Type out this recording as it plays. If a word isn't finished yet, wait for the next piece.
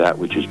That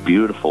which is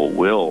beautiful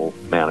will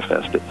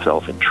manifest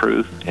itself in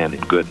truth and in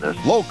goodness.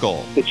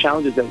 Local. The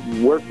challenges that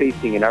we're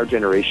facing in our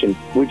generation,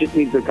 we just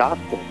need the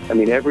gospel. I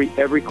mean,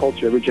 every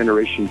culture, every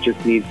generation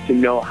just needs to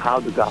know how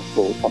the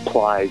gospel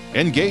applies.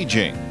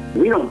 Engaging.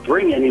 We don't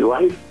bring any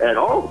life at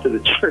all to the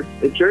church.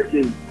 The church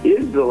is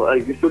the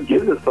life. It's what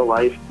gives us the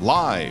life.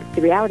 Live.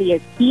 The reality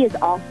is He is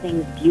all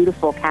things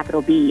beautiful,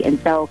 capital B. And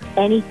so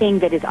anything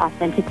that is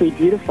authentically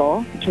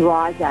beautiful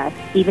draws us,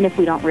 even if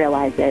we don't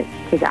realize it,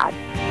 to God.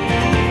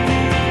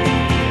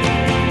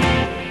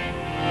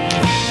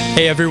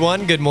 Hey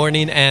everyone, good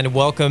morning and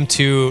welcome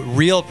to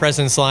Real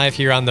Presence Live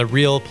here on the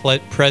Real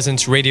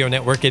Presence Radio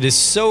Network. It is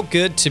so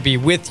good to be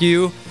with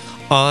you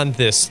on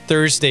this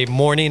Thursday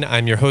morning.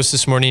 I'm your host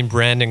this morning,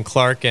 Brandon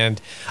Clark,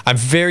 and I'm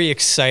very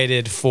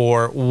excited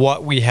for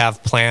what we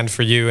have planned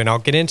for you, and I'll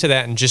get into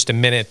that in just a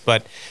minute.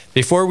 But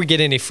before we get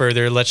any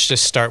further, let's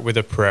just start with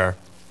a prayer.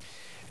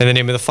 In the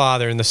name of the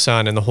Father, and the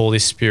Son, and the Holy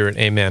Spirit,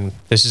 amen.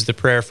 This is the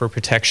prayer for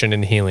protection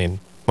and healing,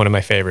 one of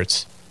my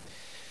favorites.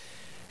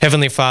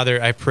 Heavenly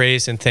Father, I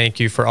praise and thank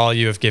you for all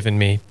you have given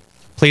me.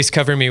 Please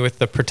cover me with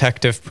the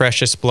protective,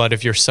 precious blood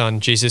of your Son,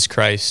 Jesus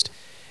Christ,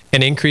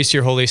 and increase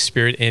your Holy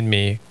Spirit in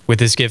me with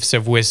his gifts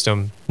of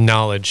wisdom,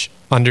 knowledge,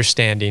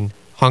 understanding,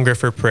 hunger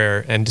for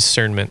prayer, and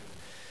discernment,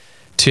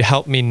 to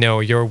help me know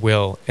your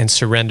will and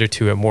surrender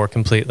to it more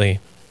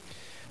completely.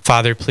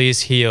 Father,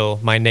 please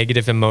heal my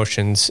negative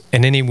emotions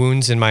and any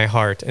wounds in my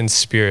heart and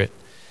spirit.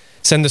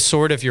 Send the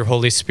sword of your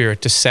Holy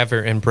Spirit to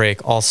sever and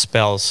break all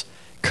spells,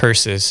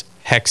 curses,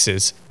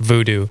 hexes,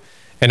 voodoo,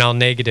 and all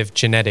negative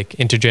genetic,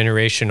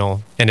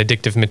 intergenerational, and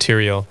addictive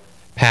material,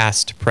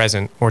 past,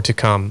 present, or to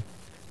come,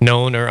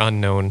 known or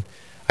unknown,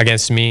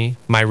 against me,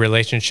 my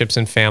relationships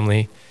and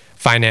family,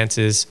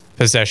 finances,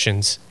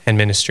 possessions, and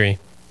ministry.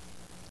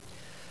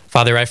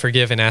 Father, I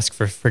forgive and ask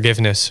for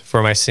forgiveness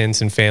for my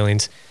sins and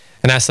failings,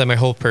 and ask that my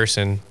whole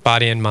person,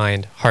 body and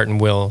mind, heart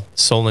and will,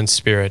 soul and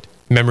spirit,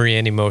 memory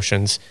and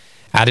emotions,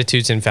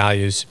 attitudes and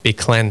values be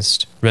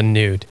cleansed,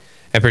 renewed,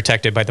 and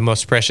protected by the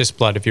most precious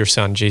blood of your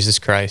Son, Jesus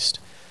Christ.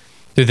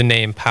 Through the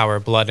name, power,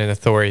 blood, and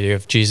authority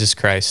of Jesus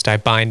Christ, I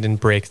bind and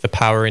break the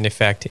power and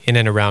effect in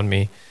and around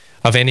me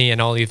of any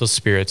and all evil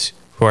spirits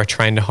who are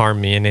trying to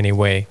harm me in any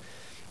way.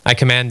 I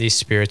command these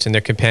spirits and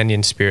their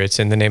companion spirits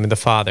in the name of the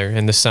Father,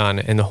 and the Son,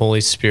 and the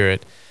Holy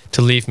Spirit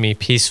to leave me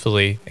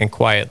peacefully and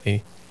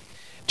quietly.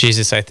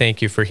 Jesus, I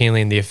thank you for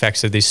healing the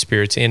effects of these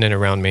spirits in and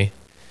around me.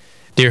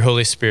 Dear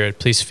Holy Spirit,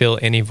 please fill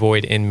any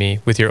void in me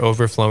with your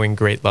overflowing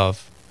great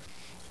love.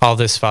 All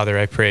this, Father,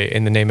 I pray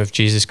in the name of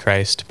Jesus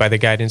Christ, by the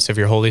guidance of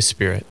your Holy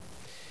Spirit.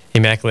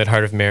 Immaculate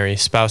Heart of Mary,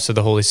 spouse of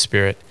the Holy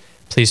Spirit,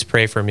 please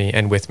pray for me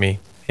and with me.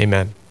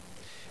 Amen.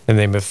 In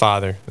the name of the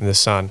Father, and the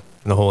Son,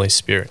 and the Holy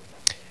Spirit.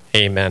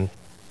 Amen.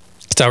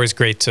 It's always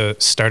great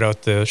to start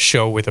out the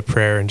show with a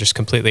prayer and just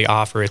completely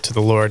offer it to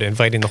the Lord,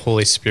 inviting the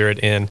Holy Spirit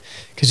in,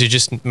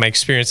 because my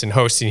experience in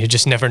hosting, you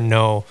just never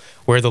know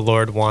where the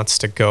Lord wants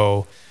to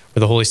go, where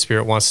the Holy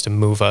Spirit wants to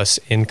move us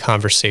in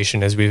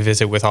conversation as we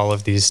visit with all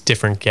of these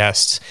different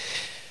guests.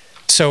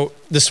 So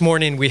this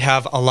morning we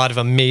have a lot of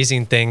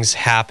amazing things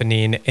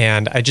happening,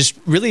 and I just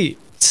really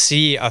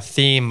see a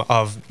theme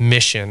of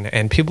mission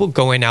and people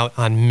going out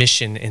on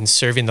mission and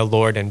serving the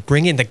Lord and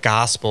bringing the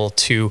gospel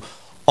to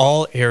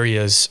all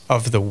areas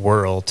of the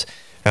world.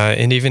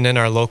 And even in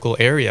our local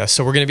area.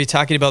 So we're going to be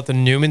talking about the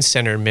Newman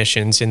Center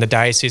missions in the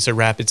Diocese of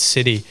Rapid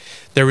City.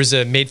 There was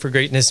a Made for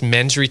Greatness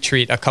men's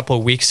retreat a couple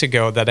of weeks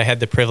ago that I had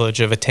the privilege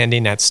of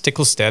attending at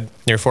Stickelstead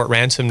near Fort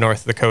Ransom,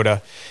 North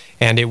Dakota.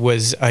 And it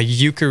was a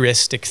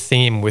Eucharistic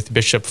theme with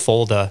Bishop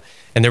Folda.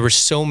 And there were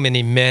so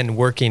many men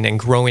working and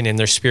growing in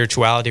their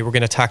spirituality. We're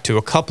going to talk to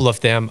a couple of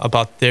them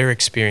about their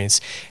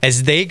experience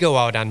as they go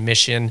out on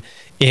mission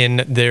in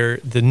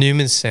the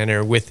Newman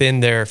Center within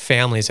their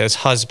families as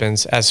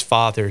husbands, as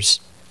fathers.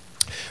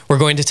 We're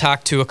going to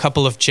talk to a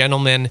couple of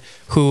gentlemen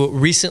who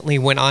recently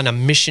went on a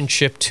mission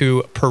trip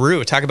to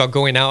Peru. Talk about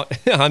going out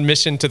on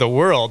mission to the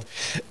world,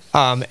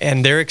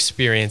 and their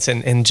experience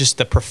and just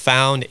the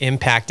profound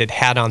impact it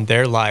had on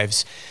their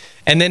lives.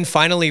 And then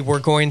finally, we're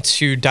going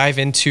to dive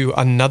into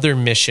another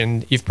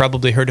mission. You've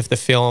probably heard of the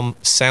film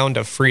Sound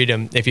of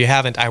Freedom. If you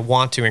haven't, I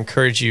want to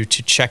encourage you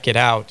to check it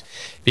out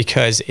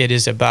because it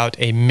is about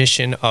a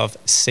mission of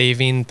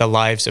saving the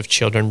lives of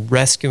children,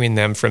 rescuing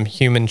them from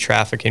human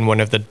trafficking.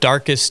 One of the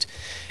darkest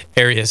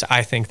areas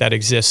I think that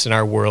exists in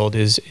our world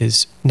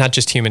is not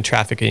just human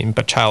trafficking,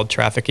 but child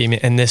trafficking.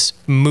 And this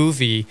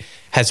movie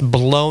has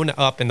blown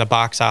up in the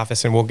box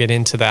office, and we'll get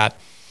into that,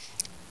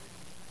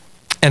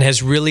 and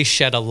has really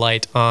shed a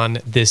light on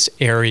this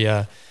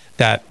area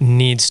that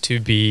needs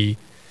to be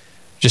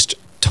just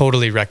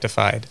totally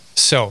rectified.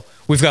 So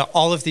we've got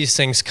all of these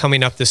things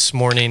coming up this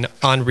morning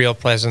on Real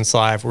Presence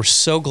Live. We're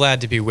so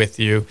glad to be with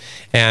you,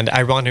 and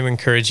I want to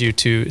encourage you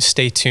to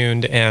stay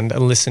tuned and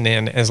listen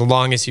in as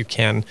long as you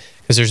can,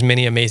 because there's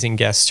many amazing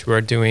guests who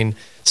are doing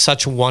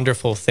such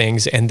wonderful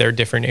things in their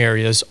different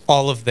areas,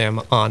 all of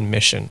them on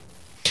mission.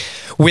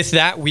 With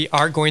that, we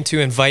are going to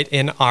invite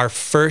in our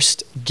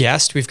first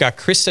guest. We've got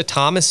Krista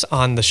Thomas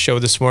on the show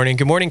this morning.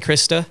 Good morning,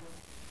 Krista.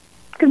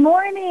 Good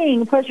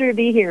morning. Pleasure to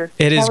be here.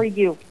 How are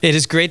you? It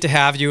is great to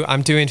have you.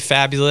 I'm doing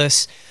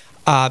fabulous.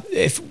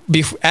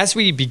 As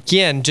we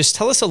begin, just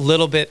tell us a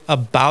little bit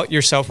about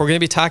yourself. We're going to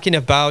be talking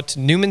about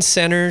Newman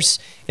Centers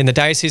in the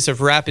Diocese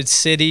of Rapid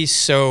City.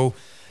 So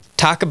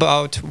talk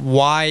about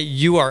why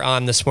you are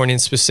on this morning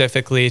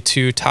specifically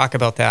to talk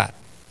about that.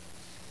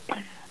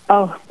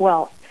 Oh,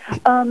 well,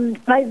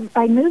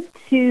 I moved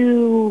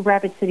to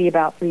Rapid City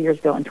about 3 years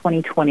ago in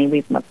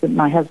 2020.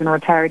 My husband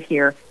retired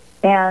here.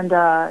 And,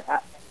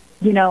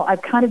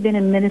 I've kind of been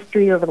in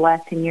ministry over the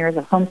last 10 years.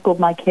 I've homeschooled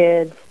my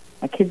kids.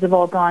 My kids have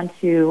all gone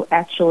to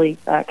actually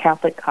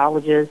Catholic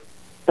colleges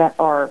that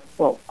are,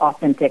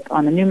 authentic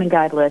on the Newman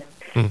Guide list.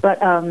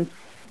 But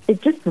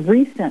it just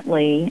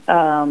recently,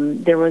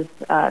 there was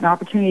an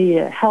opportunity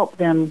to help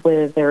them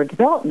with their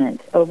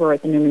development over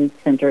at the Newman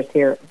Centers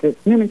here. The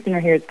Newman Center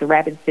here is the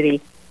Rapid City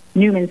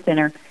Newman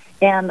Center.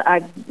 And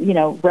I,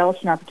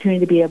 relish an opportunity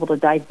to be able to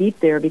dive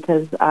deep there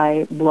because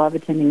I love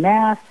attending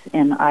Mass,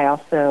 and I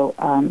also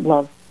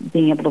love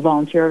being able to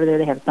volunteer over there.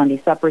 They have Sunday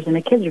suppers, and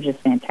the kids are just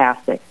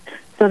fantastic.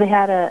 So they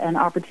had an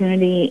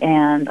opportunity,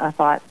 and I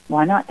thought,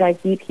 why not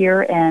dive deep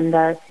here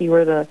and see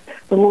where the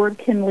Lord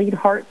can lead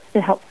hearts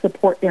to help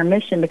support their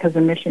mission, because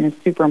the mission is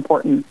super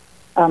important.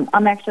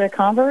 I'm actually a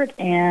convert,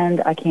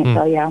 and I can't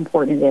tell you how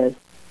important it is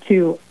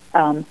to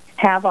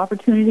have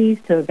opportunities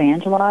to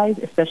evangelize,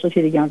 especially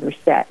to the younger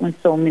set when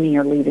so many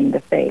are leaving the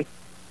faith.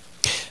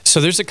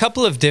 So there's a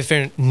couple of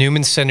different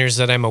Newman Centers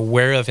that I'm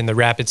aware of in the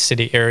Rapid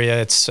City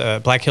area. It's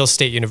Black Hills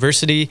State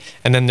University,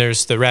 and then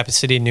there's the Rapid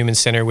City Newman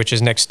Center, which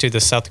is next to the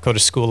South Dakota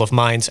School of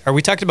Mines. Are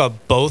we talking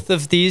about both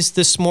of these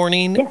this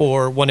morning,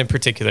 or one in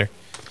particular?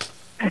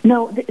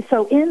 No,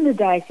 so in the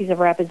Diocese of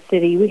Rapid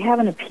City, we have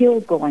an appeal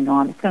going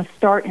on. It's going to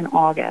start in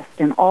August,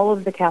 and all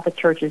of the Catholic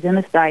churches in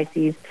this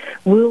diocese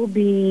will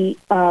be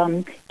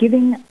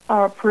giving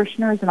our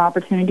parishioners an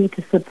opportunity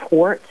to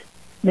support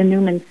the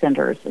Newman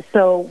Centers.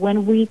 So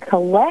when we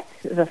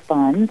collect the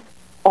funds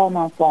all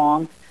month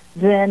long,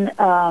 then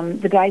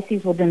the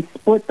diocese will then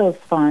split those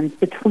funds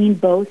between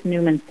both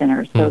Newman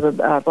Centers, so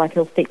the Black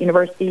Hills State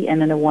University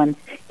and then the one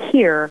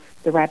here,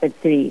 the Rapid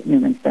City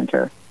Newman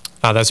Center.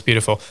 Oh, that's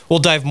beautiful. We'll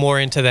dive more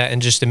into that in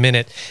just a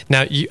minute.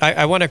 Now,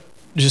 I want to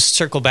just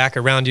circle back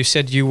around. You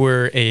said you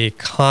were a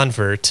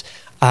convert.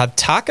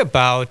 Talk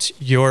about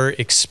your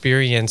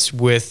experience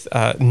with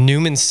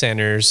Newman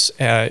Centers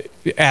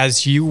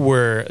as you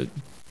were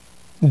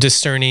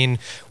discerning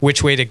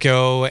which way to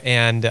go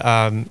and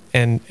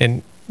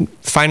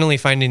finally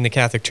finding the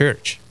Catholic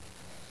Church.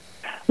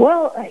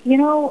 Well,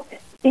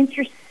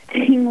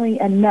 interestingly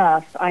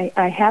enough,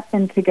 I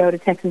happened to go to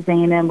Texas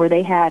A&M where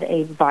they had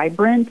a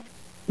vibrant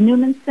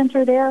Newman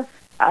Center there.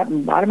 A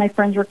lot of my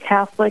friends were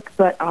Catholic,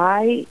 but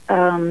I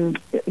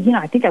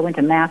think I went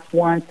to Mass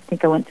once. I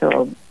think I went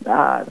to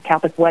a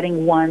Catholic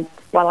wedding once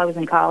while I was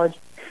in college.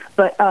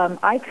 But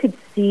I could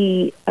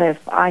see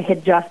if I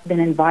had just been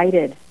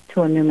invited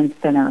to a Newman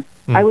Center,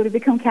 I would have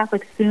become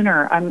Catholic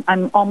sooner.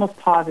 I'm almost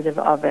positive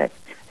of it.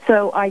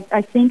 So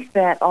I think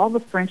that all the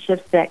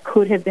friendships that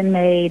could have been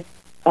made,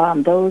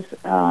 those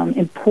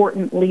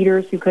important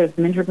leaders who could have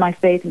mentored my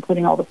faith,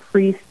 including all the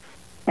priests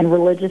and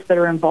religious that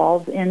are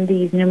involved in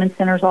these Newman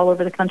Centers all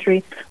over the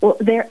country. Well,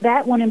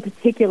 that one in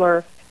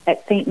particular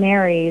at St.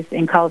 Mary's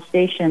in College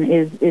Station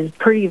is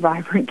pretty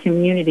vibrant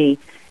community.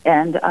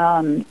 And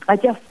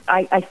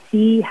I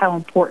see how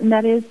important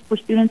that is for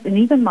students, and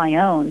even my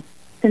own,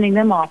 sending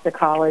them off to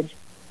college.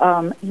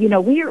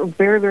 We are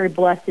very, very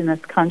blessed in this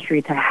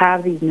country to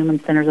have these Newman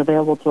Centers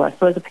available to us.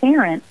 So as a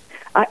parent,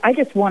 I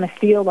just want to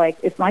feel like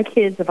if my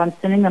kids, if I'm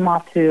sending them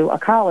off to a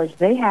college,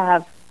 they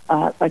have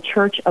a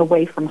church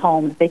away from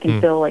home. They can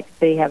feel like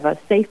they have a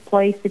safe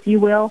place, if you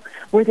will,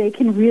 where they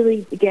can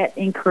really get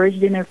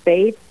encouraged in their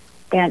faith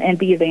and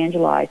be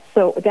evangelized.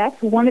 So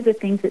that's one of the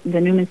things that the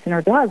Newman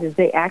Center does, is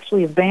they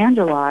actually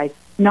evangelize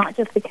not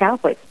just the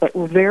Catholics, but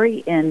we're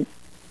very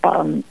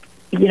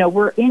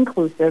we're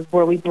inclusive,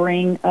 where we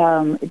bring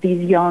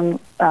these young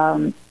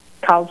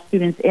college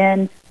students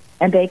in,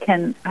 and they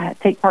can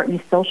take part in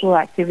these social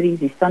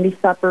activities, these Sunday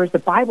suppers, the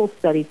Bible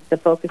studies the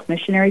Focus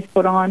missionaries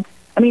put on.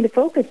 I mean, the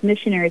Focus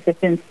missionaries have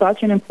been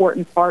such an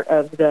important part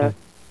of the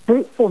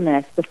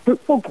fruitfulness, the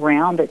fruitful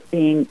ground that's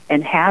being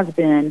and has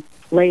been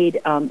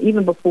laid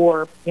even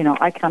before,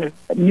 I kind of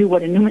knew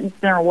what a Newman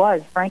Center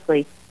was,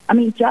 frankly. I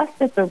mean,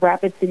 just at the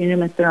Rapid City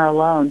Newman Center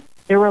alone,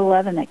 there were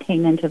 11 that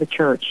came into the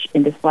church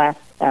in this last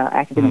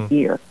academic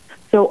year.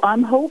 So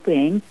I'm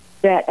hoping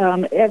that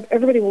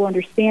everybody will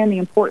understand the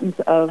importance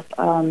of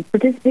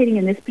participating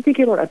in this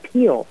particular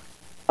appeal,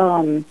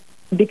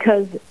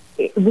 because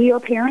we are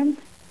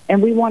parents,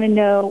 and we want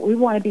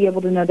to be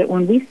able to know that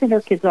when we send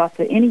our kids off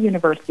to any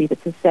university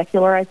that's a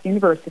secularized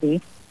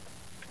university,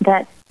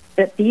 that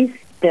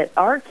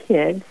our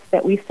kids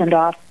that we send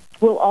off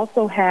will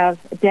also have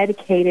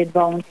dedicated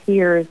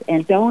volunteers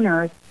and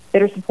donors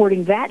that are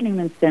supporting that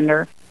Newman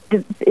Center.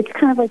 It's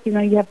kind of like,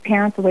 you have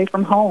parents away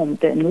from home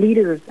and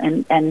leaders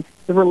and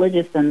the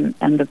religious and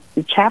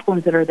the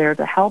chaplains that are there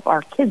to help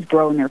our kids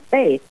grow in their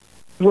faith,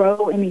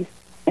 grow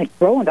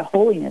into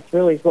holiness,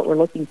 really is what we're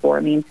looking for. I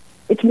mean,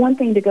 it's one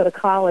thing to go to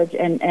college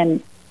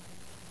and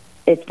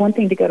it's one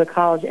thing to go to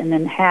college and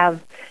then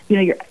have,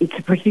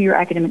 to pursue your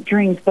academic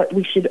dreams, but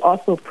we should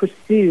also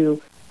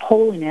pursue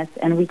holiness,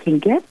 and we can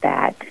get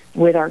that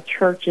with our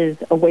churches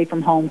away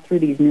from home through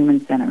these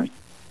Newman Centers.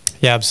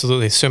 Yeah,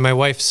 absolutely. So my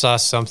wife saw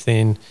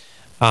something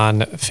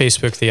on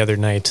Facebook the other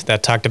night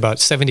that talked about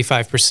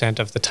 75%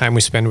 of the time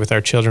we spend with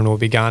our children will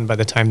be gone by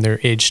the time they're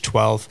age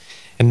 12,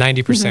 and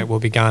 90% will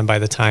be gone by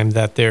the time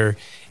that they're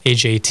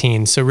age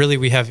 18. So really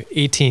we have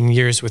 18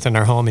 years within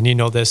our home, and you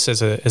know this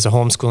as a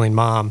homeschooling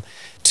mom,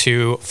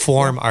 to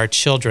form our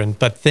children.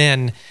 But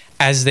then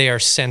as they are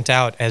sent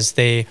out, as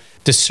they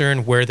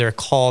discern where they're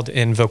called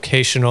in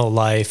vocational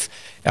life,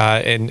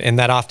 and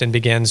that often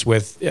begins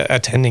with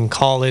attending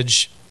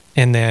college,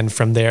 and then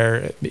from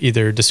there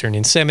either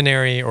discerning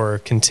seminary or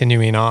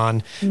continuing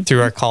on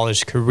through our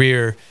college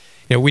career.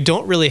 We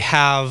don't really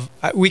have,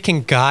 we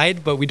can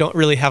guide, but we don't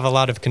really have a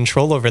lot of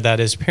control over that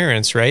as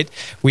parents, right?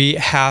 We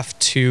have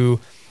to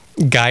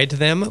guide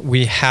them.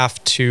 We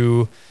have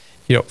to,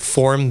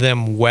 form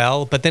them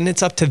well, but then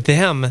it's up to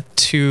them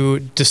to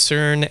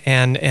discern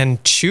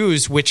and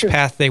choose which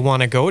path they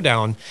want to go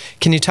down.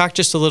 Can you talk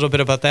just a little bit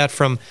about that,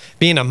 from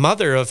being a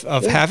mother of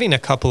having a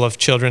couple of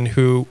children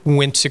who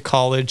went to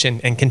college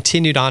and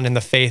continued on in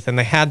the faith, and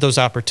they had those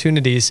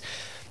opportunities?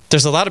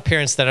 There's a lot of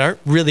parents that aren't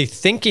really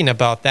thinking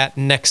about that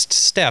next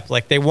step.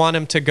 Like, they want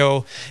them to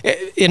go,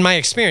 in my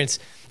experience,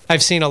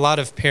 I've seen a lot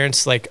of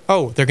parents like,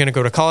 oh, they're going to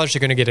go to college,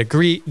 they're going to get a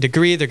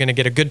degree, they're going to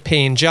get a good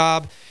paying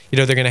job,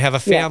 they're going to have a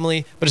family.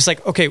 Yeah. But it's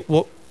like, okay,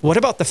 well, what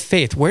about the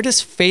faith? Where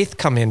does faith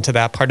come into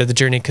that part of the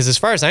journey? Because as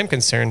far as I'm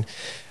concerned,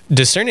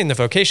 discerning the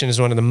vocation is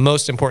one of the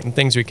most important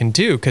things we can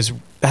do, because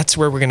that's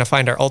where we're going to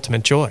find our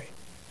ultimate joy.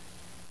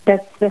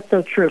 That's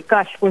so true.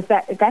 Gosh,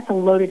 that's a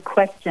loaded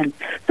question.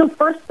 So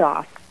first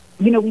off,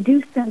 we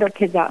do send our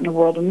kids out in the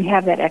world, and we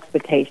have that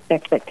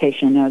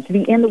expectation to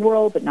be in the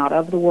world, but not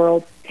of the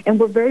world. And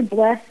we're very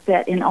blessed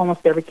that in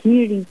almost every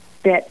community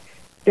that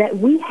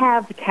we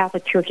have the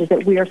Catholic churches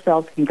that we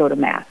ourselves can go to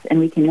Mass and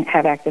we can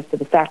have access to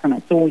the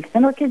sacraments. So when we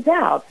send our kids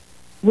out,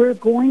 we're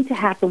going to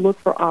have to look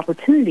for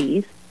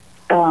opportunities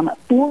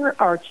for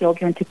our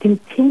children to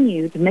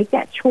continue to make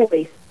that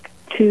choice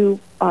to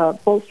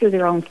bolster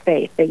their own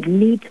faith. They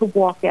need to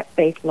walk that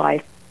faith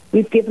life.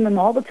 We've given them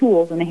all the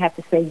tools, and they have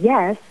to say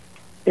yes,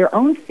 their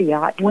own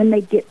fiat, when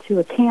they get to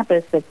a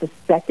campus that's a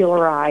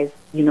secularized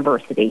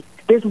university.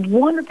 There's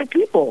wonderful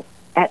people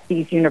at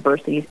these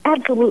universities,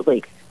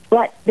 absolutely.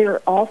 But there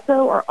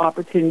also are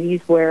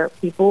opportunities where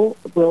people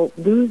will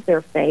lose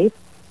their faith.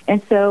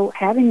 And so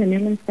having the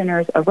Newman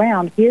Centers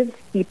around gives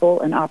people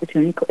an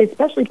opportunity,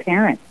 especially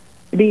parents,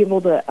 to be able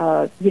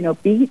to,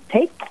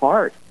 take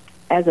part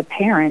as a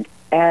parent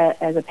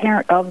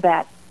of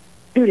that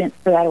student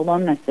for that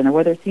alumnus center,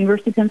 whether it's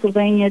University of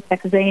Pennsylvania,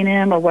 Texas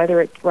A&M, or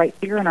whether it's right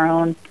here in our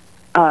own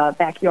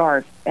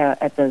backyard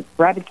at the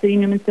Rapid City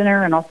Newman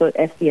Center and also at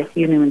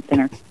SDSU Newman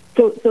Center.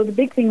 So the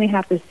big thing we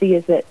have to see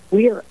is that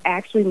we are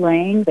actually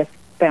laying the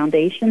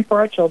foundation for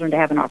our children to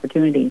have an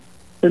opportunity.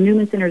 So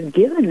Newman Center is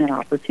given an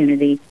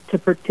opportunity to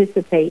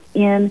participate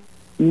in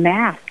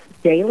Mass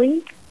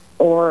daily,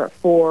 or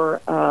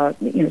for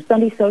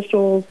Sunday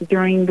socials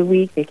during the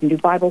week. They can do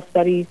Bible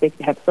studies. They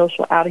can have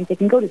social outings. They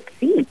can go to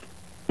seek.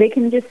 They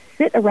can just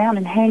sit around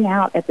and hang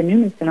out at the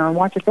Newman Center and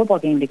watch a football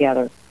game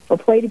together, or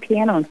play the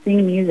piano and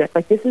sing music.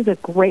 Like, this is a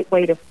great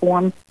way to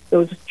form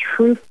those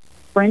true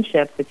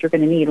friendships that you're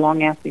going to need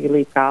long after you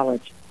leave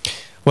college.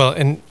 Well,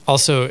 and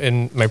also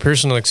in my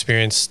personal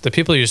experience, the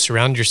people you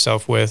surround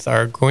yourself with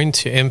are going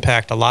to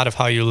impact a lot of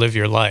how you live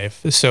your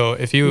life. So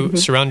if you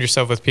surround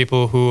yourself with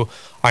people who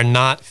are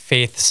not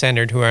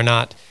faith-centered, who are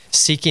not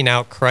seeking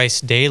out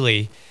Christ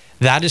daily,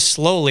 that is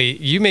slowly,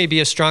 you may be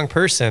a strong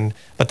person,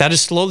 but that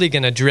is slowly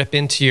going to drip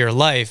into your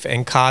life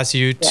and cause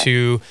you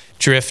to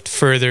drift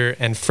further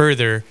and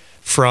further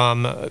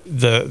from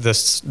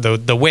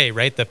the way,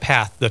 right? The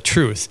path, the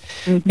truth.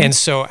 And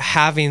so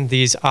having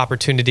these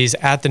opportunities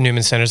at the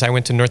Newman Centers, I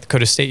went to North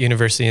Dakota State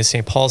University in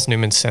St. Paul's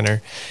Newman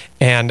Center,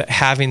 and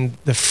having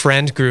the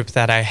friend group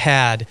that I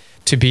had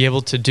to be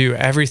able to do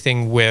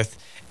everything with,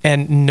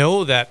 and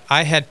know that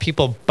I had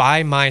people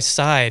by my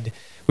side.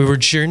 We were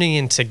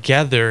journeying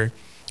together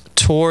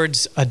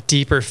towards a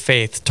deeper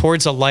faith,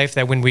 towards a life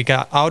that when we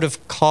got out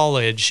of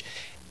college,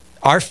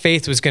 our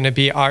faith was going to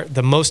be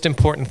the most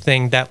important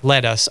thing that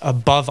led us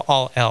above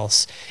all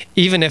else,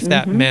 even if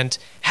that meant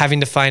having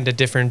to find a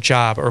different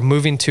job or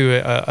moving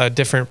to a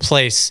different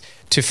place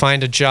to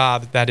find a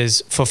job that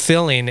is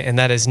fulfilling and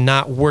that is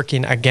not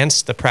working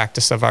against the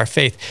practice of our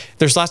faith.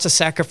 There's lots of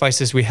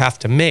sacrifices we have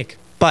to make,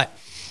 but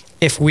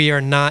if we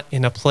are not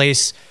in a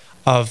place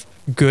of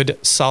good,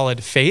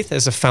 solid faith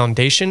as a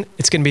foundation,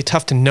 it's going to be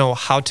tough to know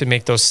how to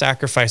make those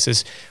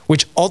sacrifices,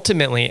 which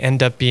ultimately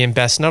end up being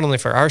best not only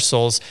for our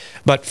souls,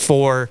 but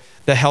for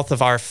the health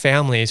of our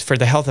families, for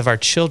the health of our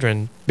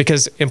children.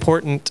 Because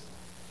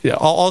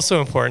also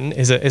important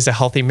is a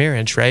healthy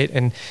marriage, right?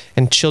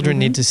 And children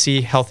need to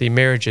see healthy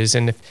marriages.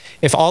 And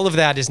if all of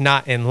that is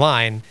not in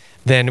line,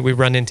 then we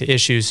run into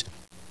issues.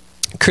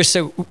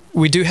 Krista,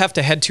 we do have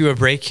to head to a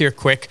break here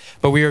quick,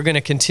 but we are going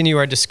to continue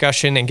our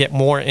discussion and get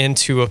more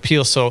into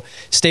appeal. So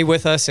stay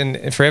with us,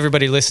 and for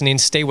everybody listening,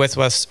 stay with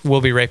us.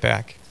 We'll be right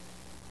back.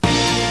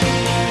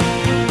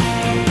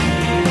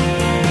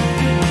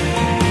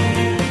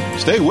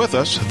 Stay with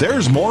us.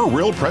 There's more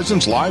Real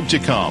Presence Live to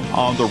come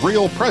on the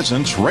Real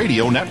Presence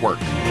Radio Network.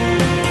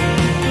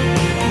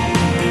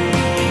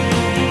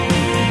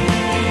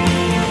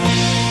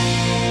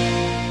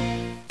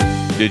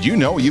 Did you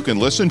know you can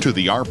listen to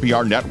the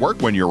RPR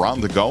network when you're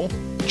on the go?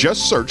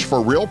 Just search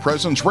for Real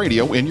Presence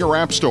Radio in your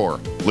app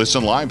store.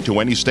 Listen live to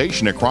any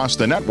station across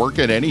the network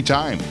at any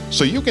time,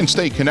 so you can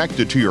stay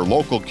connected to your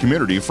local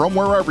community from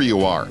wherever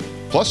you are.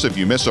 Plus, if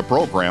you miss a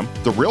program,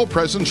 the Real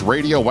Presence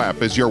Radio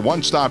app is your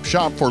one-stop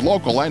shop for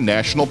local and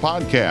national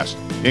podcasts,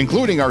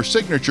 including our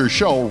signature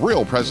show,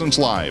 Real Presence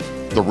Live.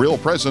 The Real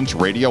Presence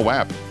Radio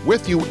app,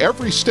 with you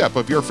every step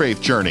of your faith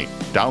journey.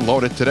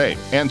 Download it today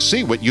and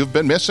see what you've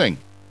been missing.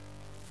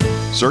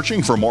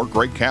 Searching for more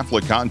great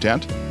Catholic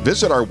content?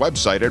 Visit our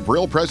website at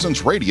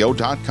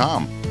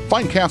realpresenceradio.com.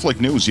 Find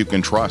Catholic news you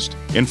can trust,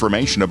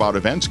 information about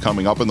events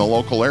coming up in the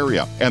local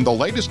area, and the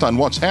latest on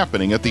what's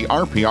happening at the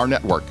RPR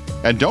network.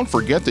 And don't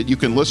forget that you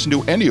can listen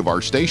to any of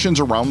our stations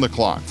around the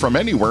clock from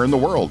anywhere in the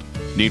world.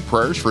 Need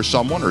prayers for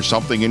someone or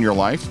something in your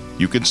life?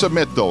 You can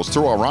submit those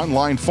through our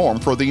online form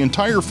for the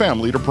entire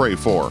family to pray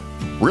for.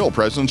 Real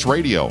Presence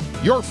Radio,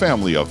 your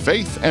family of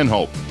faith and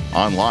hope.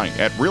 Online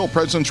at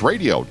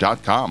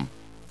realpresenceradio.com.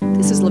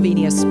 This is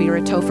Lavinia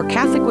Spirito for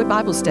Catholic Way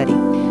Bible Study.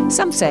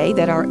 Some say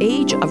that our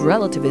age of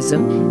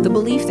relativism, the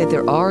belief that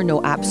there are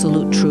no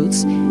absolute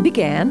truths,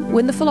 began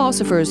when the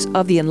philosophers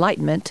of the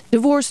Enlightenment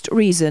divorced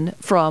reason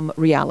from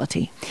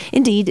reality.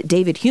 Indeed,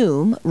 David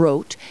Hume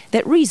wrote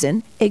that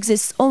reason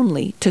exists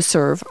only to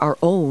serve our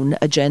own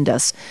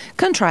agendas.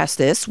 Contrast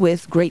this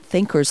with great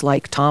thinkers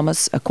like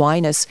Thomas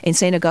Aquinas and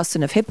St.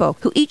 Augustine of Hippo,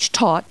 who each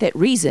taught that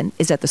reason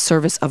is at the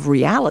service of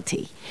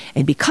reality.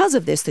 And because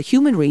of this, the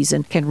human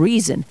reason can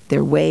reason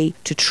their way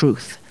to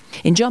truth.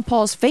 In John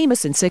Paul's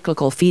famous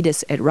encyclical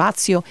Fides et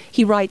Ratio,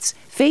 he writes,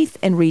 "Faith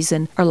and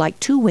reason are like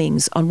two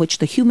wings on which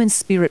the human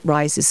spirit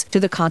rises to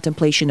the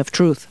contemplation of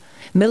truth.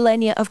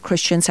 Millennia of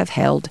Christians have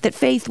held that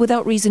faith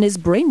without reason is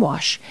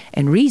brainwash,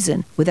 and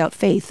reason without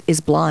faith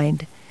is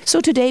blind.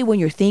 So today, when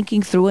you're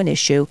thinking through an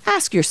issue,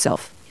 ask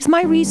yourself, is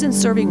my reason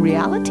serving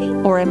reality,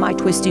 or am I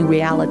twisting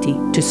reality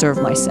to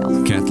serve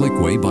myself?" Catholic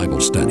Way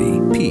Bible Study.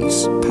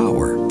 Peace,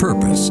 power,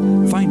 purpose.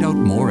 Find out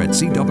more at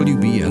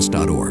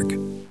cwbs.org.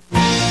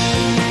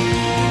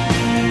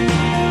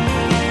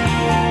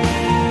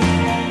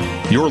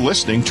 You're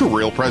listening to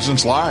Real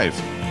Presence Live.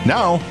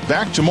 Now,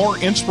 back to more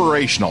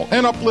inspirational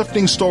and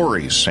uplifting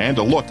stories and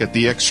a look at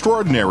the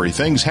extraordinary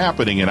things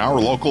happening in our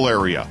local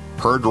area.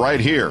 Heard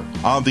right here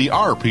on the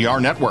RPR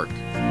Network.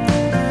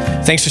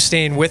 Thanks for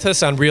staying with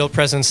us on Real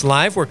Presence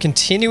Live. We're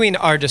continuing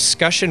our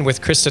discussion with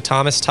Krista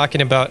Thomas,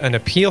 talking about an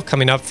appeal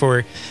coming up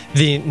for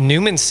the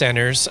Newman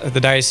Centers, the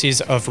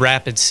Diocese of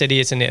Rapid City.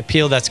 It's an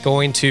appeal that's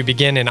going to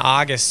begin in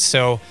August,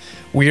 so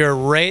we are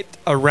right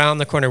around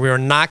the corner. We are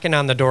knocking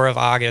on the door of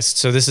August,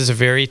 so this is a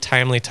very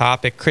timely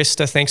topic.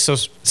 Krista, thanks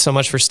so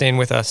much for staying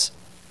with us.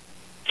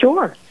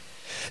 Sure.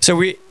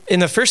 So in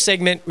the first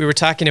segment, we were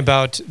talking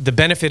about the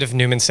benefit of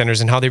Newman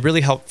Centers and how they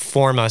really help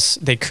form us.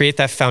 They create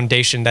that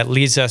foundation that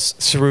leads us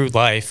through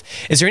life.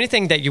 Is there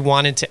anything that you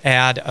wanted to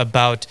add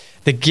about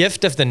the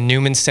gift of the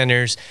Newman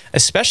Centers,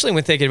 especially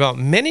when thinking about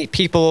many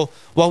people,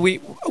 while we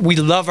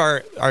love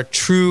our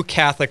true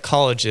Catholic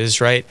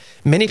colleges, right?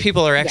 Many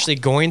people are actually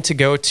going to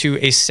go to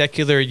a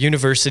secular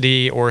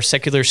university or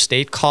secular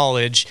state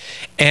college,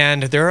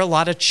 and there are a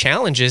lot of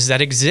challenges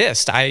that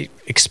exist. I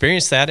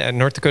experienced that at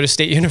North Dakota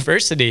State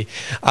University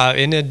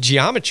in a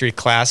geometry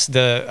class,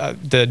 geology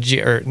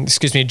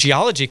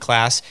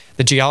class.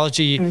 The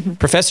geology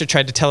professor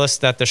tried to tell us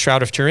that the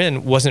Shroud of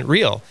Turin wasn't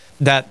real,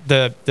 that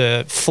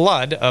the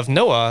flood of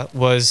Noah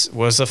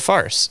was a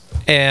farce.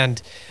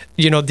 And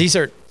these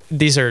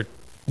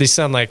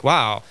sound like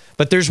wow,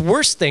 but there's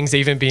worse things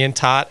even being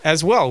taught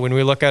as well when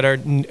we look at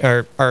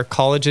our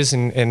colleges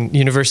and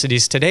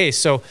universities today.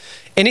 So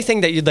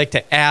anything that you'd like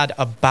to add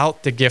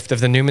about the gift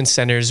of the Newman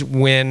Centers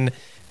when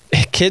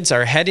kids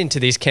are heading to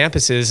these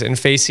campuses and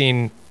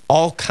facing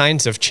all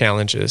kinds of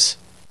challenges?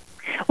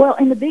 Well,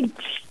 and the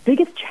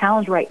biggest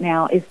challenge right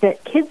now is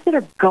that kids that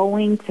are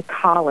going to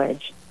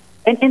college,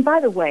 and by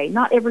the way,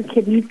 not every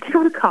kid needs to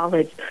go to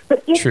college,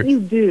 but if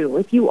you do,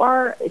 if you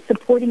are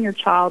supporting your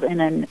child in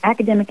an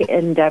academic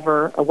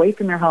endeavor away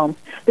from your home,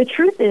 the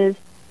truth is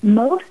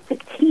most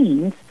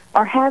teens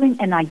are having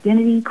an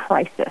identity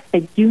crisis.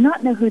 They do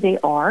not know who they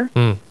are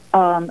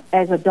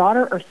as a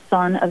daughter or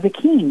son of the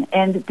king.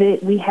 And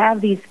we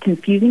have these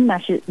confusing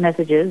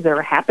messages that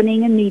are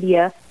happening in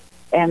media,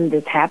 and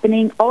it's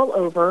happening all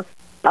over.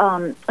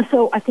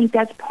 So I think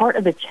that's part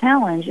of the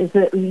challenge is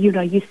that,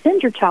 you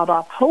send your child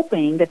off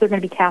hoping that they're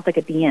going to be Catholic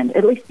at the end.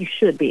 At least you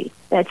should be.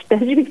 That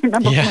should be your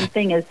number one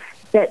thing is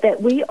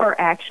that we are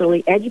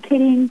actually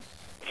educating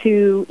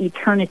to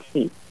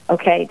eternity.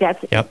 Okay,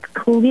 that's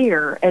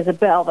clear as a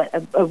bell.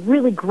 That a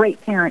really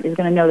great parent is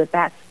going to know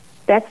that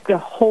That's the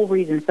whole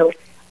reason. So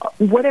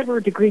whatever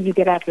degree you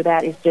get after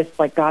that is just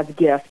like God's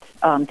gift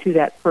to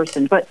that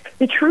person. But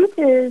the truth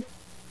is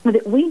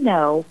that we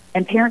know,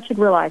 and parents should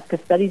realize,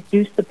 because studies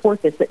do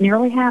support this, that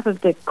nearly half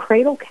of the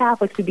cradle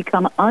Catholics who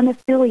become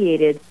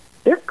unaffiliated,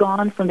 they're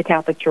gone from the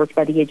Catholic Church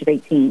by the age of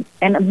 18.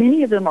 And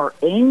many of them are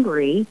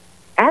angry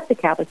at the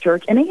Catholic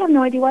Church, and they have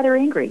no idea why they're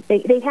angry.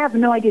 They have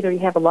no idea. They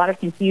have a lot of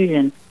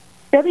confusion.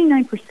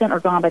 79% are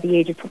gone by the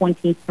age of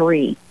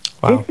 23.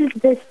 Wow. This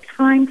is this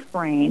time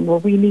frame where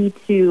we need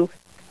to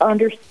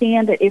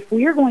understand that if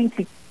we are going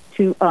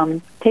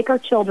to take our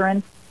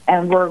children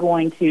and we're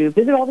going to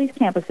visit all these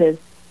campuses,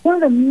 one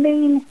of the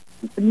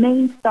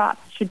main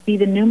stops should be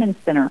the Newman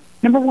Center.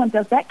 Number one,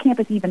 does that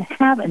campus even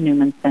have a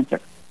Newman Center?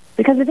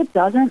 Because if it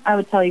doesn't, I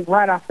would tell you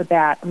right off the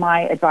bat,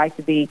 my advice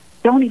would be,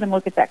 don't even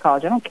look at that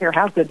college. I don't care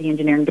how good the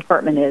engineering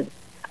department is.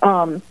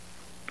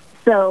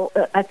 So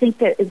I think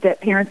that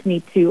parents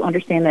need to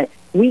understand that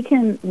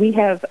we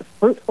have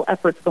fruitful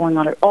efforts going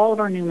on at all of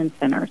our Newman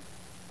Centers,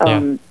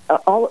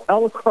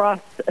 all across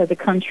the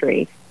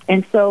country.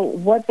 And so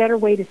what better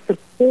way to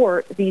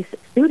support these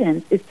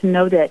students is to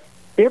know that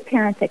their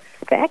parents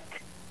expect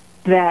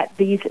that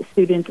these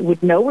students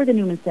would know where the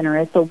Newman Center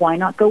is, so why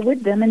not go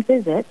with them and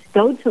visit,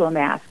 go to a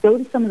Mass, go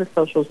to some of the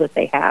socials that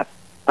they have.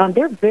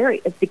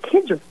 The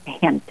kids are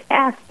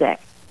fantastic,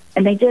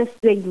 and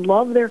they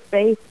love their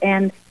faith,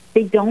 and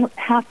they don't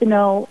have to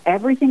know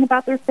everything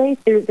about their faith.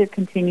 They're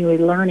continually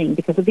learning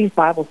because of these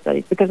Bible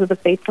studies, because of the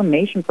faith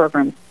formation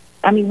programs.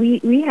 I mean,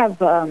 we have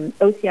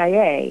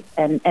OCIA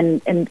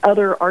and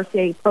other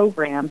RCA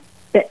programs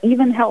that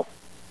even help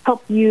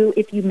you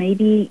if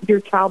your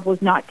child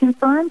was not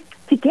confirmed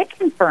to get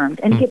confirmed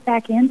and get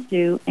back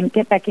into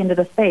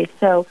the faith.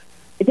 So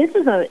this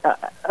is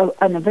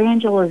an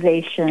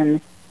evangelization.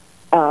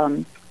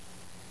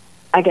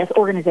 I guess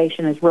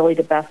organization is really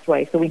the best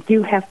way. So we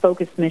do have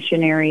focused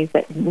missionaries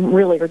that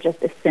really are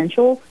just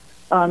essential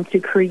to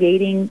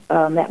creating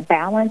that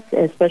balance,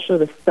 especially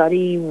the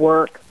study,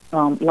 work,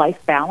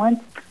 life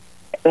balance,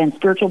 and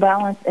spiritual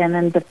balance. And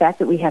then the fact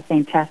that we have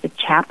fantastic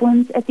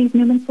chaplains at these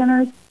Newman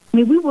Centers. I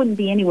mean, we wouldn't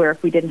be anywhere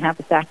if we didn't have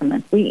the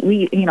sacraments.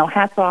 We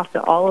hats off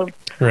to all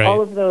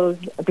of those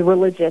the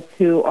religious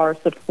who are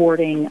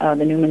supporting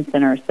the Newman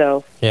Center.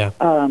 So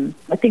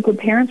I think when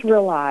parents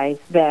realize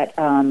that,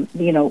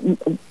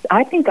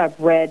 I think I've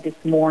read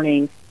this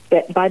morning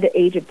that by the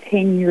age of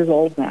 10 years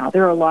old now,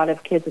 there are a lot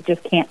of kids that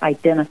just can't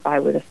identify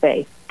with a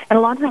faith. And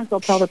a lot of times they'll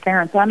tell their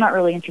parents, I'm not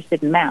really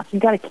interested in Mass.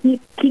 You've got to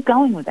keep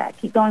going with that.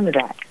 Keep going with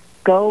that.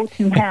 Go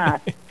to Mass.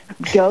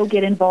 Go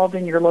get involved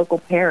in your local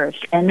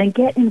parish, and then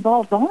get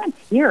involved,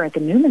 volunteer at the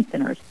Newman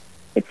Centers.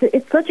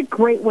 It's such a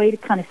great way to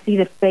kind of see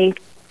the faith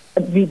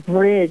be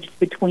bridged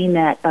between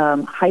that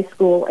high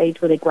school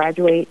age where they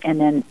graduate and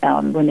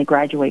then when they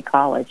graduate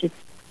college.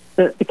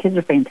 The kids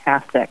are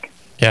fantastic.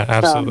 Yeah,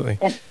 absolutely.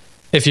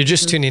 If you're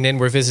just tuning in,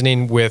 we're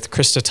visiting with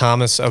Krista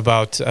Thomas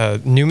about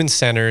Newman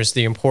Centers,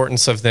 the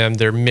importance of them,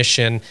 their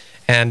mission,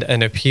 and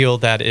an appeal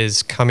that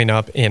is coming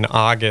up in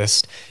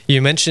August.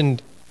 You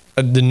mentioned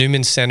the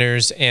Newman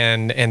Centers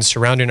and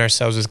surrounding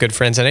ourselves with good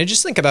friends. And I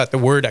just think about the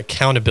word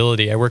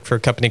accountability. I work for a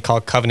company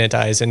called Covenant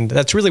Eyes, and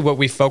that's really what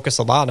we focus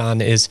a lot on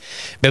is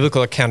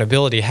biblical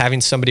accountability, having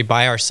somebody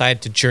by our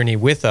side to journey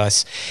with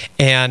us.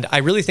 And I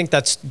really think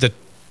that's the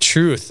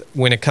truth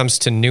when it comes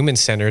to Newman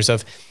Centers,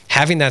 of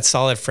having that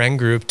solid friend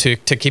group to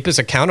keep us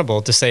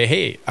accountable, to say,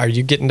 hey, are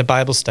you getting to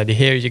Bible study?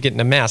 Hey, are you getting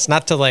to Mass?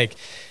 Not to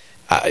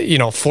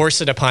force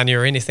it upon you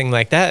or anything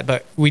like that,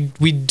 but we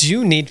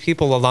do need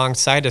people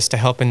alongside us to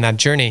help in that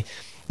journey.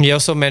 You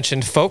also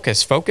mentioned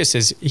focus. Focus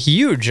is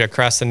huge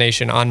across the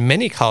nation on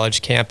many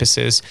college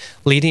campuses,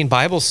 leading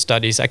Bible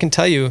studies. I can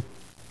tell you,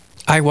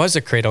 I was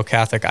a cradle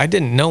Catholic. I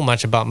didn't know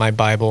much about my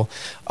Bible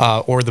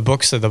or the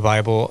books of the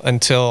Bible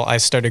until I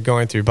started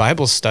going through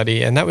Bible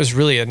study, and that was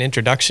really an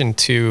introduction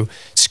to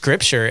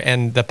Scripture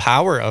and the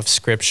power of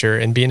Scripture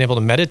and being able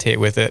to meditate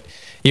with it.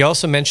 You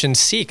also mentioned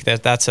Seek,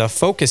 that's a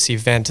focus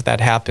event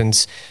that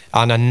happens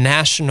on a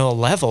national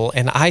level,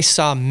 and I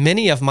saw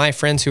many of my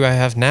friends who I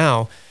have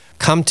now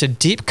come to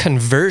deep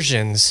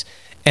conversions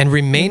and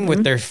remain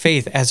with their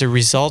faith as a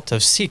result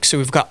of Seek. So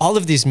we've got all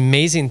of these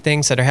amazing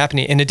things that are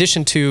happening, in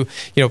addition to,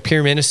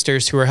 peer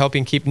ministers who are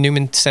helping keep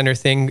Newman Center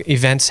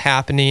events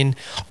happening,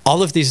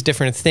 all of these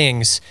different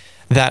things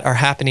that are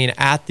happening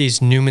at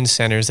these Newman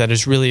Centers that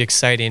is really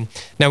exciting.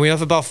 Now, we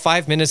have about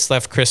 5 minutes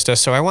left, Krista,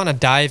 so I want to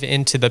dive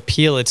into the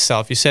appeal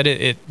itself. You said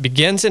it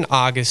begins in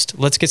August.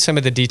 Let's get some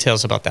of the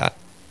details about that.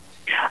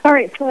 All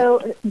right,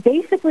 so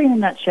basically in a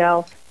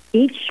nutshell,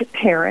 each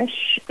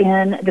parish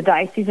in the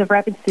Diocese of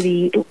Rapid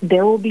City,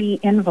 there will be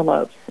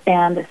envelopes,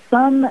 and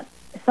some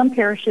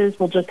parishes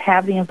will just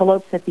have the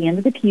envelopes at the end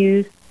of the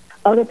pews.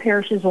 Other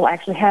parishes will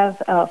actually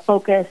have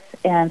focus,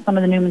 and some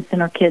of the Newman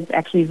Center kids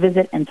actually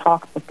visit and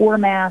talk before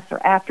Mass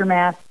or after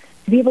Mass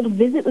to be able to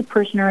visit with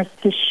parishioners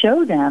to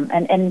show them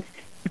and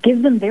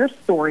give them their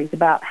stories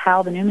about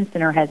how the Newman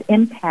Center has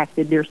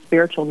impacted their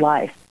spiritual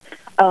life.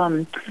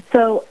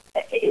 So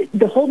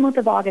the whole month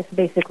of August,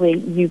 basically,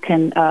 you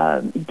can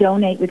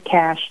donate with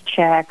cash,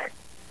 check,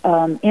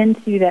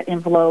 into that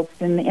envelope,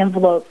 and the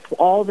envelopes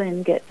all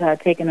then get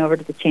taken over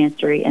to the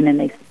chancery, and then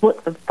they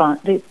split the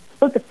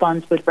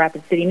funds with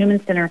Rapid City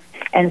Newman Center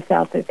and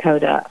South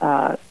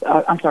Dakota.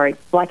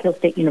 Black Hills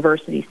State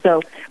University.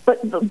 So,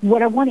 but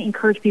what I want to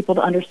encourage people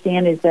to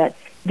understand is that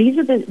these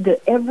are the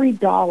every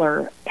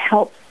dollar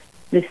helps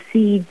the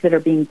seeds that are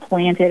being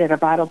planted at a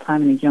vital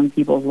time in these young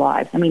people's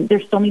lives. I mean,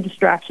 there's so many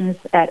distractions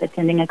at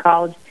attending a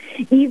college.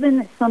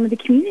 Even some of the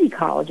community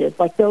colleges,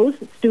 like those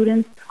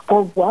students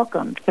are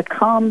welcome to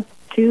come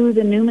to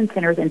the Newman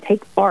Centers and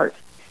take part,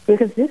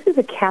 because this is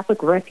a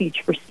Catholic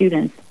refuge for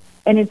students.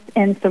 And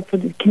so for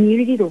the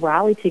community to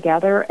rally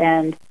together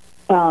and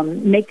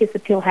make this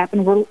appeal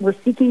happen, we're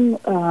seeking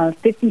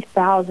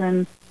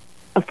 $50,000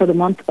 for the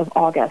month of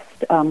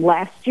August.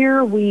 Last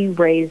year we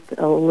raised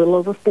a little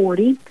over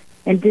 40,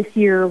 and this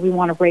year we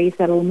want to raise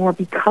that a little more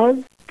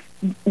because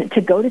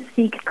to go to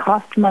seek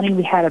costs money.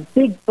 We had a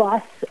big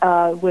bus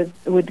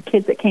with the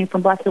kids that came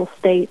from Black Hills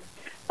State,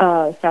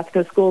 South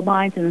Dakota School of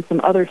Mines, and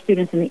some other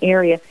students in the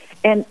area.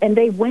 And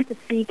they went to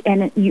seek,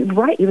 and you're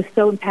right, it was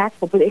so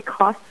impactful, but it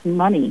costs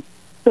money.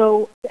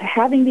 So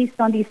having these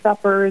Sunday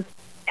suppers,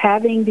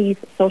 having these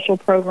social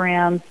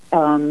programs,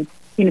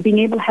 being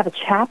able to have a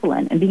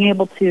chaplain and being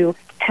able to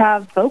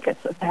have focus.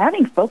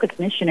 Having focused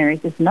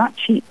missionaries is not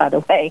cheap, by the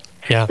way.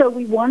 Yeah. So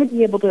we want to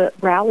be able to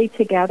rally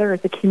together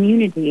as a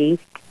community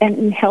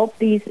and help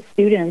these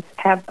students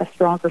have a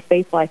stronger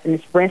faith life in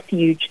this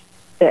refuge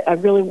that I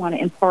really want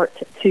to impart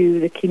to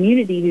the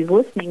community who's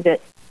listening that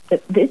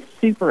it's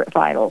super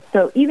vital.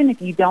 So even if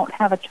you don't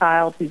have a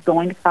child who's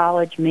going to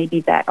college,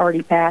 maybe that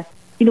already passed,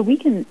 we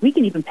can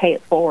even pay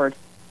it forward.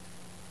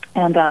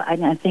 And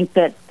I think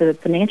that the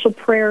financial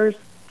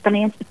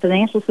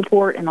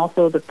support, and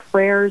also the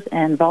prayers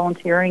and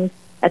volunteering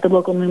at the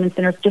local Newman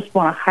Centers, just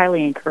want to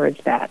highly encourage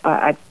that.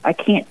 I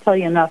can't tell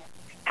you enough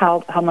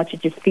how much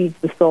it just feeds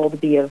the soul to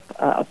be a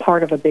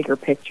part of a bigger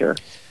picture.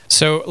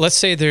 So let's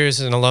say there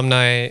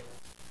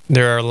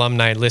are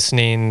alumni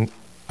listening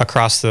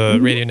across the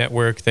radio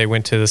network. They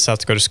went to the South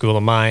Dakota School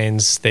of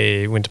Mines.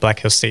 They went to Black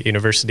Hills State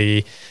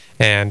University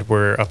and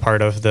were a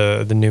part of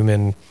the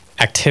Newman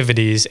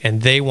activities,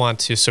 and they want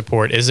to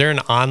support. Is there an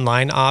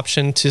online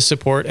option to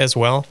support as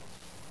well?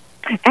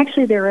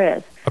 Actually, there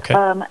is. Okay.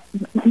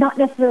 Not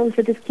necessarily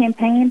for this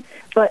campaign,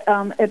 but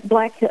at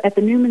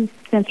the Newman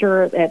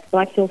Center at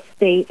Black Hills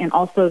State, and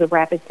also the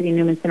Rapid City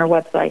Newman Center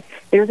website,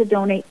 there's a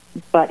donate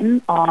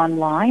button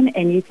online,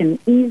 and you can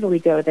easily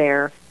go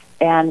there.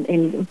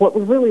 And what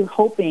we're really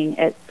hoping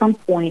at some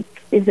point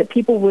is that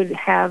people would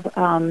have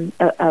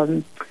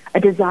a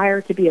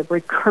desire to be a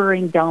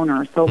recurring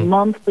donor, so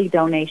monthly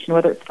donation,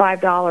 whether it's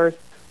 $5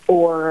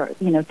 or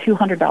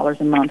 $200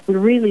 a month. We're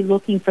really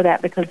looking for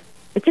that because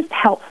it just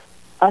helps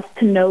us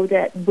to know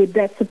that with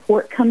that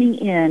support coming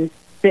in,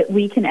 that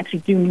we can actually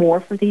do more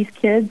for these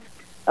kids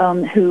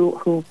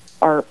who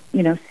are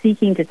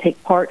seeking to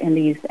take part in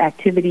these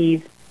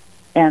activities,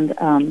 and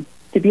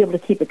to be able to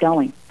keep it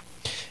going.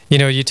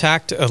 You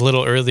talked a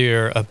little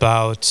earlier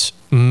about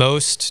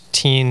most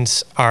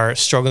teens are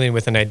struggling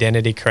with an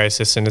identity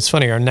crisis. And it's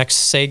funny, our next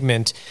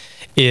segment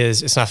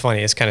it's not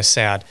funny, it's kind of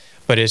sad,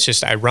 but it's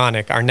just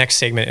ironic. Our next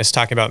segment is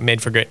talking about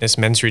Made for Greatness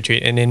Men's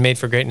Retreat. And in Made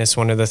for Greatness,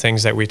 one of the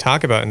things that we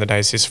talk about in the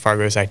Diocese of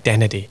Fargo is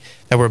identity,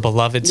 that we're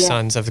beloved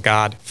sons of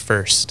God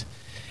first.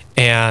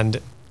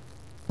 And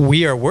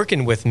we are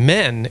working with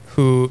men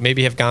who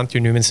maybe have gone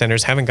through Newman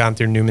Centers, haven't gone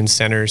through Newman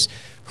Centers,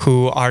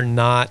 who are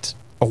not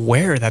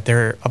aware that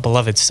they're a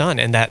beloved son,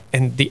 and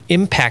the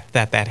impact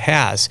that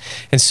has.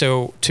 And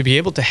so to be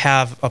able to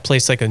have a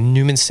place like a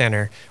Newman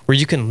Center where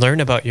you can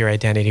learn about your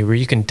identity, where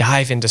you can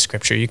dive into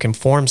scripture, you can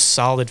form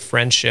solid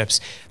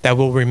friendships that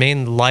will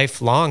remain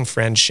lifelong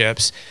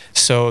friendships,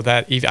 so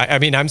that we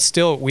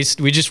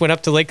just went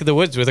up to Lake of the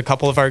Woods with a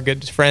couple of our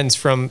good friends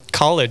from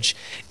college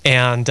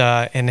and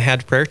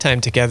had prayer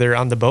time together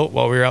on the boat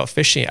while we were out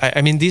fishing.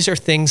 These are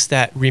things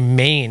that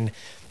remain,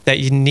 that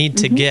you need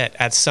to get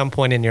at some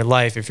point in your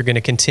life if you're going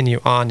to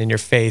continue on in your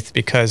faith,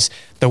 because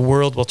the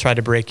world will try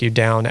to break you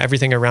down.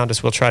 Everything around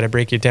us will try to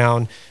break you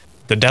down.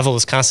 The devil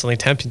is constantly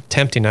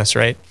tempting us,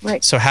 right?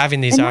 Right. So having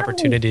these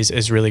opportunities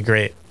is really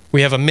great.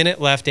 We have a minute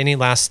left. Any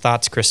last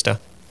thoughts, Krista?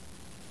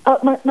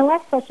 My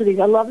last thoughts are these.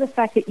 I love the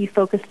fact that you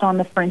focused on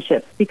the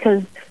friendships,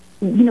 because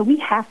we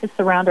have to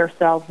surround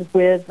ourselves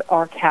with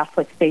our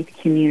Catholic faith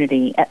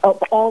community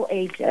of all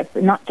ages,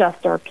 not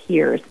just our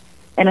peers.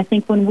 And I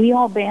think when we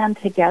all band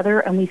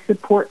together and we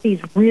support these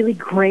really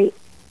great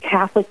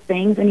Catholic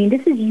things,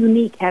 this is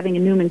unique, having a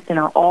Newman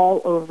Center all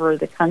over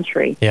the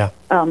country. Yeah.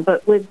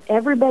 But with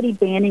everybody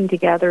banding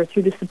together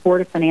through the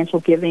support of financial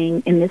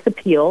giving in this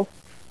appeal,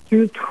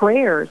 through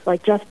prayers,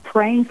 like just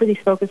praying for these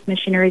focused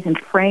missionaries and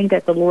praying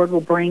that the Lord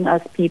will bring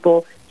us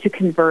people to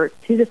convert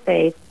to the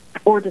faith,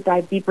 or to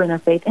dive deeper in their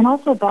faith, and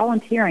also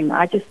volunteering.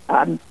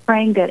 I'm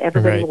praying that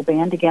everybody will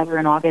band together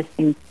in August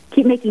and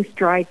keep making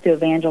strides to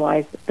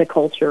evangelize the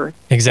culture.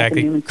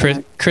 Exactly.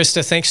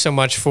 Krista, thanks so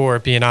much for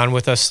being on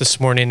with us this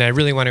morning. I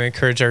really want to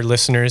encourage our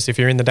listeners, if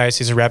you're in the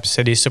Diocese of Rapid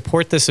City,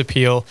 support this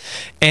appeal.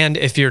 And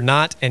if you're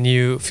not and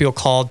you feel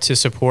called to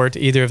support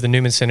either of the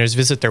Newman Centers,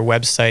 visit their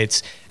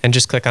websites and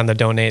just click on the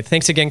donate.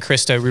 Thanks again,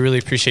 Krista. We really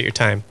appreciate your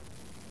time.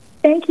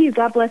 Thank you.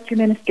 God bless your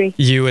ministry.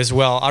 You as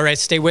well. All right,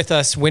 stay with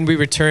us. When we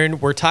return,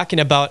 we're talking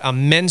about a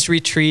men's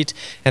retreat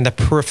and the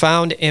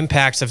profound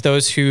impacts of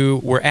those who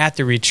were at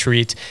the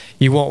retreat.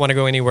 You won't want to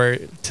go anywhere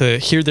to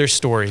hear their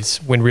stories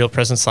when Real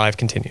Presence Live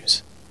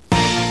continues.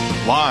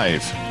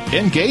 Live,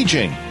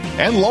 engaging,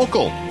 and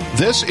local.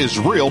 This is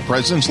Real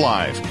Presence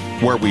Live,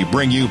 where we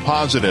bring you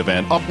positive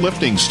and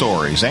uplifting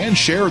stories and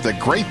share the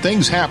great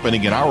things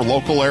happening in our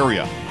local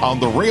area on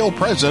the Real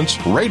Presence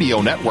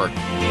Radio Network.